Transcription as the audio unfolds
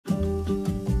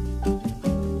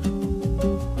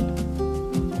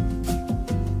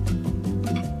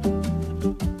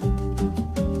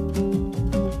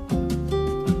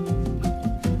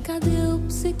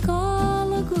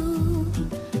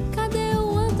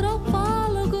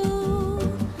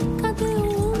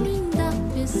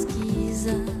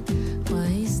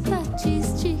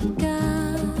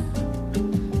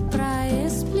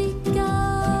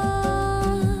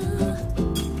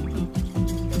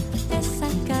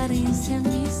aparência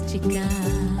mística.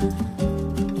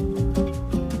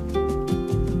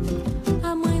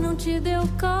 A mãe não te deu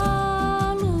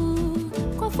colo,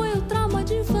 qual foi o trauma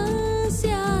de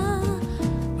infância?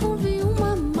 Houve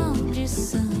uma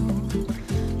maldição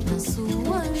na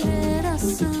sua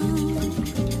geração.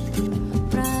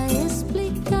 Pra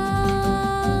explicar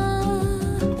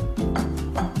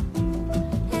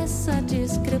essa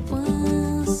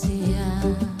discrepância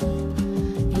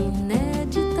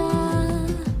inédita,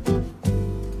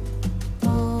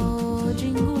 pode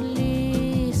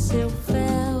engolir seu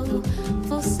fel,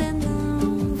 você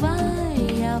não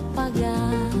vai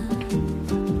apagar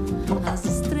as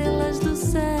estrelas do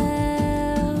céu.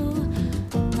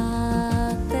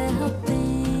 A terra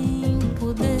tem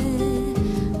poder,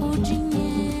 o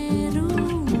dinheiro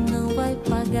não vai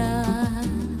pagar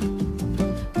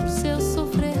por seu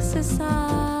sofrer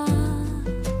cessar.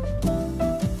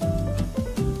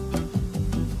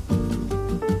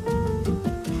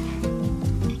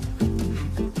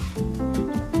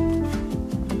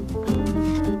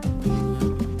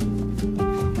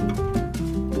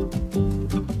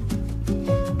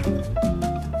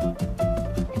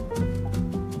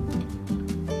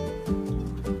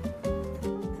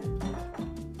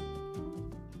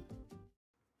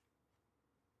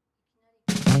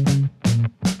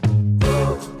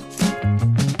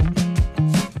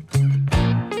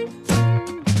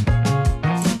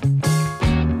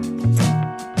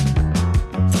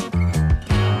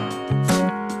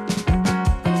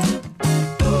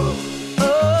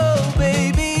 Oh,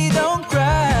 baby, don't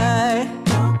cry.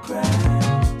 Don't cry.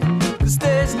 'Cause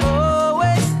there's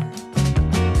always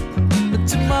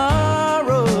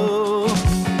tomorrow.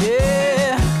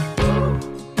 Yeah.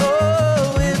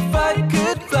 Oh, if I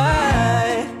could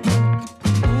fly,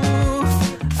 ooh,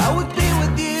 I would be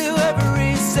with you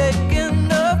every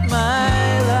second of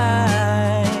my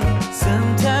life.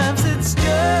 Sometimes it's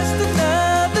just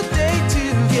another day to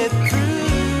get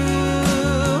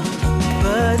through,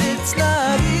 but it's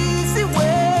not easy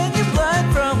when you're blind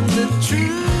from the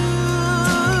truth.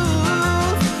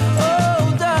 Oh,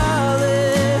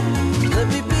 darling, let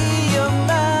me be your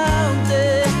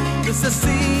mountain, 'cause I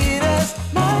see it as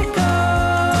my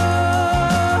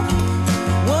call.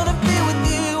 Wanna be with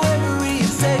you every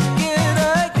second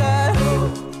I got.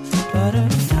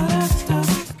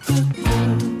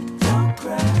 Don't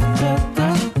cry.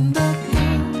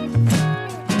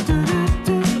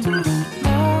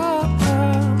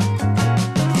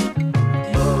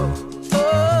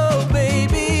 Oh,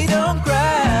 baby, don't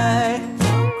cry.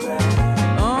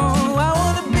 Oh, I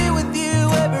wanna be with you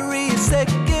every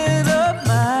second of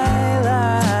my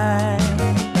life.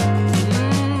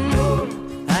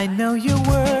 I know your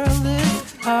world is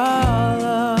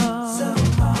hollow.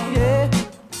 Yeah.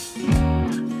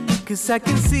 'Cause I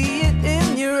can see it in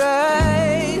your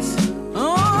eyes.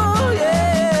 Oh,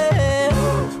 yeah.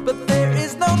 But there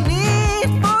is no need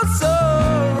for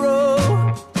sorrow,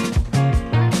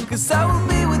 'cause I will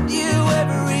be with you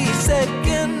every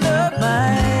second of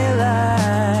my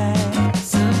life.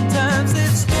 Sometimes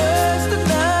it's just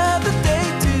another day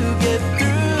to get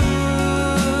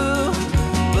through,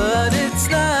 but it's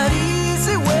not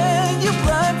easy when you're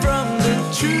blind from the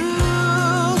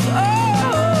truth.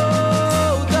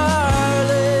 Oh,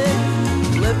 darling,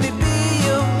 let me be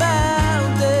your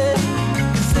mountain,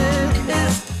 'cause it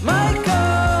is my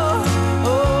call.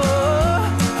 Oh,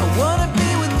 I wanna be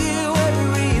with you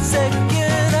every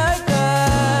second I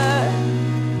got.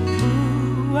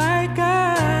 Ooh, I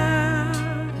got.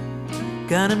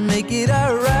 Gonna make it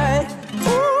alright.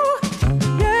 Ooh,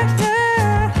 yeah,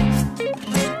 yeah.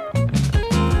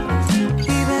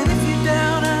 Even if you're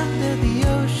down under the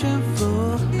ocean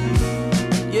floor,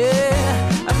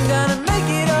 yeah, I'm gonna make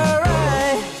it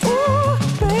alright. Ooh,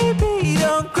 baby,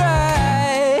 don't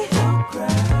cry. Don't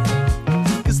cry.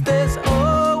 'Cause there's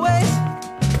always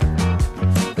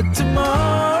a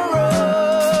tomorrow.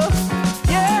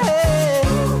 Yeah.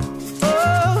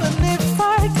 Oh, and if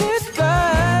I could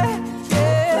fly,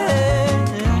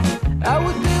 yeah, I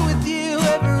would be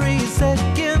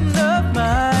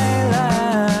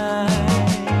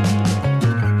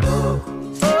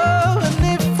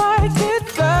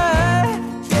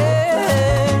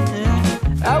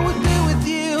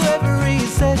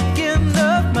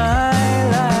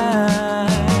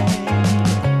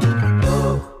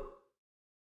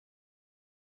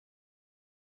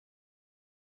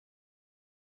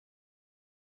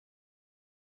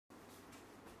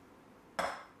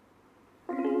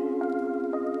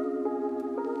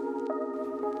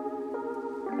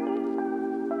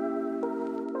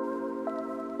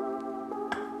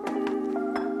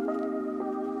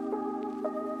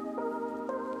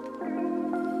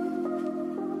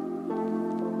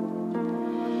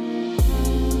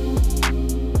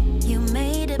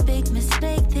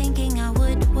big thinking I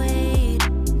would wait.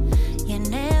 You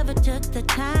never took the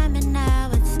time and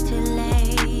now it's too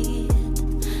late.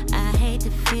 I hate to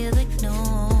feel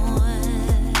ignored.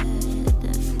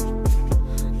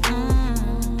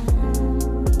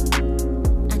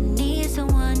 I need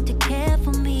someone to care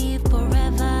for me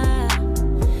forever,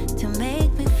 to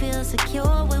make me feel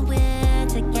secure when we're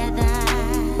together.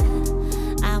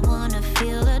 I wanna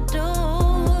feel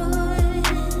adored.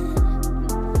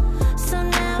 So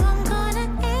now I'm gonna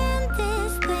end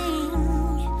this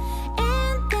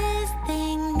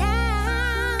thing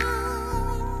now.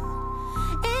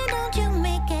 And don't you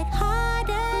make it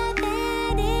harder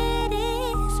than it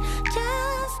is.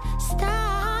 Just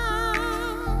stop.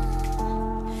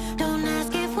 Don't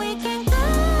ask if we can go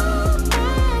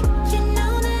back. You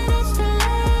know that it's too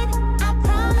late. I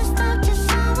promised I'll choose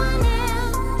someone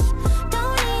else.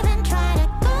 Don't even try to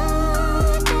go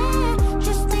there.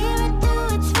 Just leave it to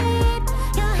its fate.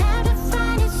 You'll have to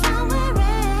find it somewhere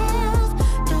else.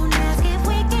 Don't ask if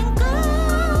we can go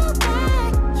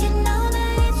back. You know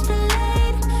that it's too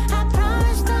late. I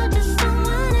promised I'll choose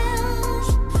someone else.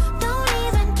 Don't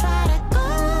even try to go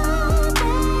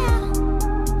there.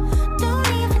 Don't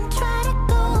even try to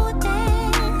go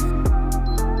there.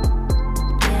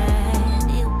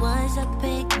 Yeah, it was a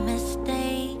big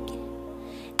mistake,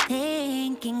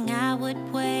 thinking I would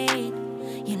wait.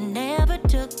 You never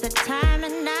took the time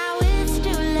and now it's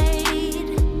too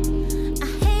late. I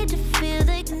hate to feel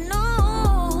ignored.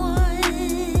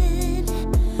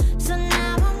 So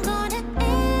now I'm gonna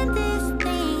end this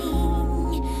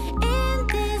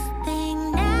thing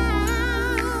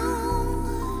now.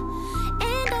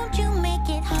 And don't you make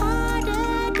it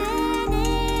harder than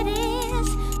it is.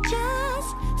 Just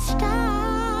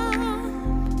stop.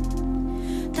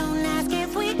 Don't ask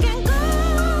if we can go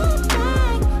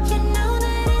back. You know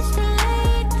that it's too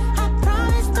late. I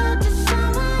promised I'll choose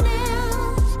someone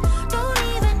else. Don't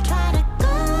even try to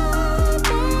go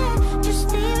there. Just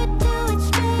leave it to its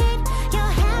fate.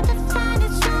 You'll have to find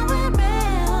it somewhere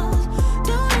else.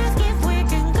 Don't ask if we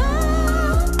can go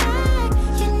back.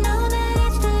 You know that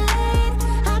it's too late.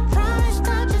 I promised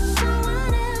I'll choose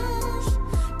someone else.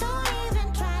 Don't even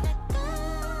try to go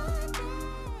there.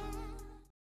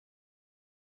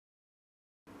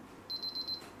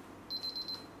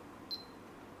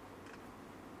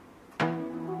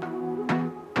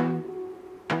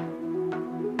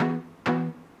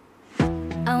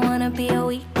 I wanna be a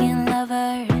weekend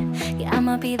lover. Yeah,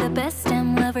 I'ma be the best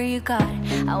damn lover you got.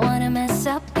 I wanna mess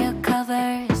up your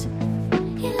covers.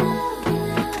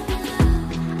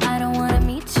 I don't wanna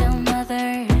meet your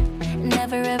mother.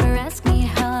 Never ever ask me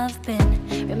how I've been.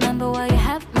 Remember why you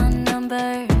have my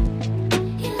number.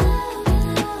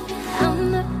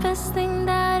 I'm the best thing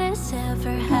that has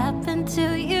ever happened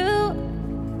to you.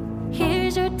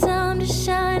 Here's your time to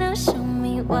shine. Now show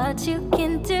me what you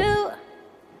can do.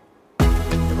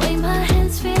 The way my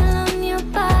hands feel on your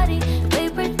body, the way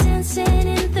we're dancing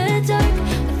in the dark.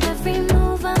 With every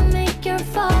move I make, you're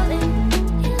falling.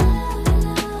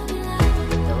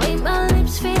 The way my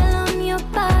lips feel on your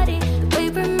body, the way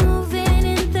we're moving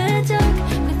in the dark.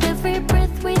 With every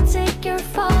breath we take, you're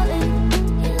falling.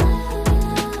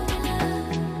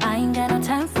 I ain't got no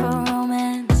time for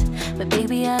romance, but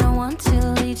baby I don't want to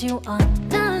lead you on.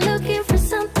 Not looking for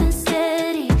something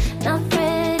steady, not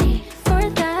ready for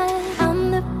that.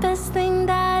 I'm the best thing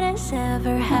that has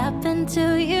ever happened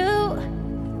to you.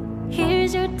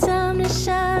 Here's your time to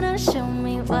shine. Now show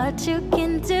me what you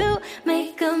can do.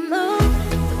 Make a move.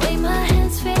 The way my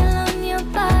hands feel on your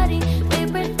body, the way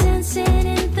we're dancing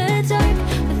in the dark.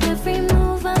 With every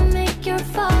move I make, you're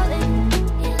falling.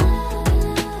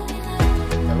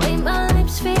 The way my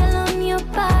lips feel on your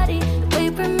body, the way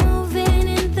we're moving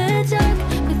in the dark.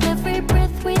 With every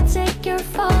breath we take, you're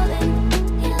falling.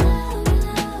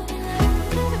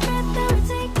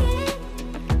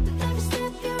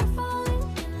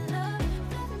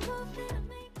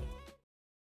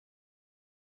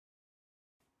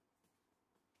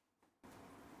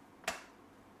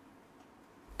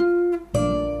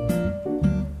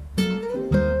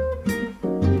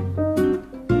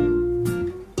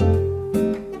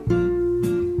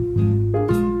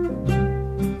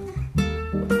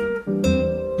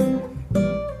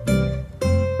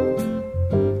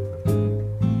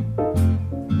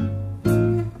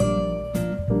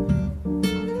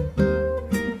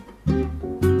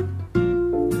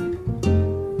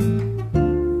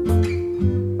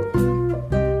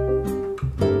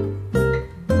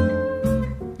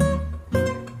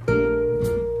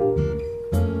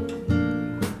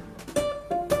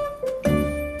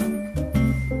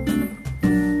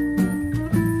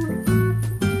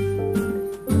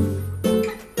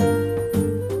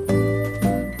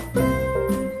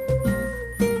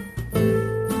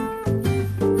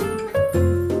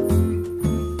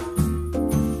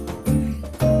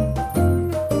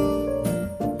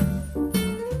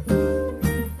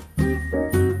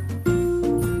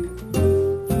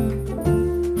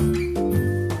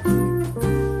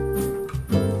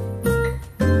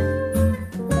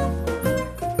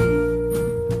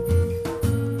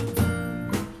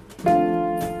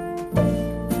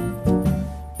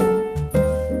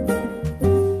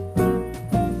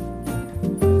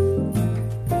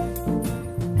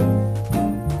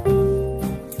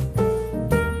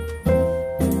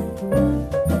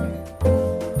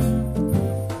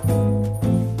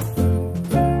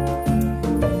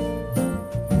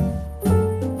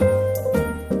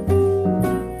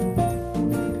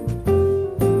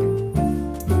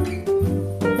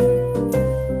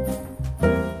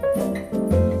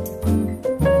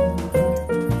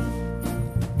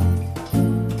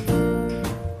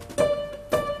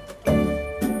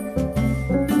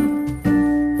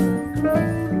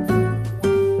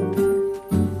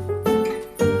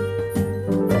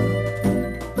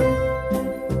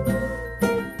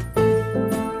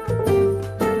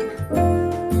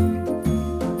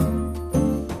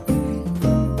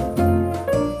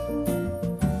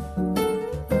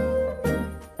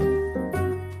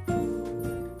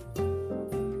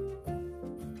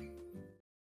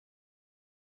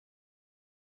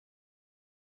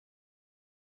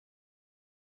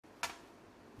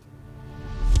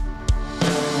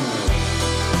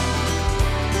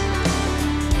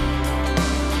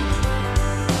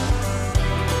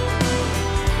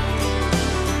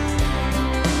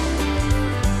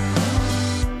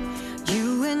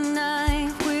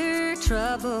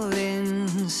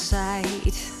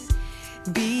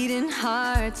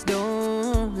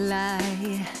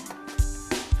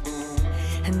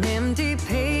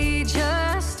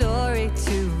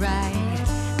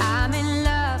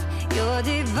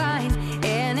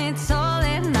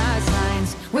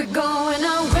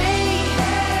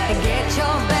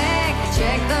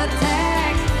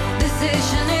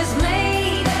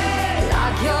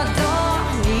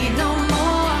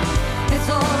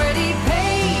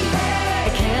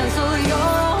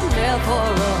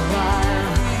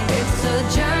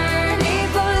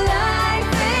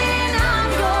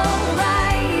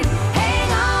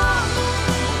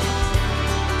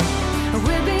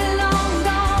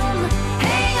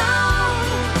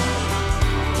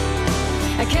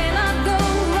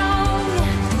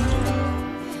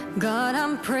 God,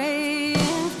 I'm praying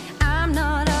I'm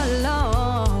not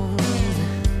alone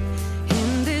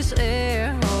in this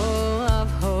air of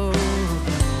hope.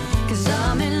 'Cause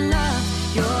I'm in love,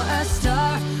 you're a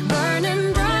star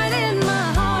burning bright in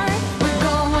my heart. We're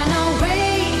going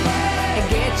away,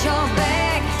 get your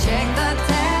bag, check the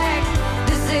tag.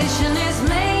 Decision is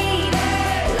made,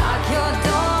 lock your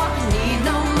door, need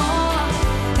no more.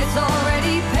 It's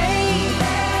already paid,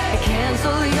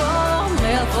 cancel your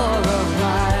mail for a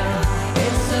while.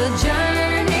 It's a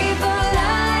journey for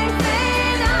life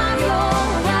and I'm your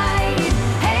ride.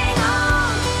 Hang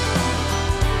on,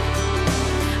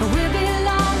 we'll be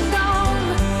long gone.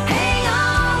 Hang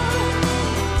on,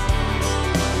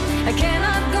 I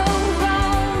cannot go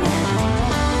wrong.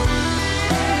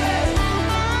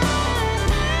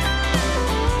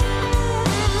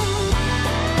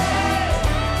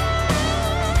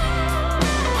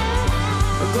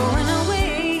 We're going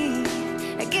away,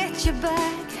 get you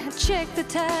back, check the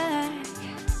tag.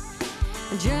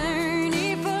 Journey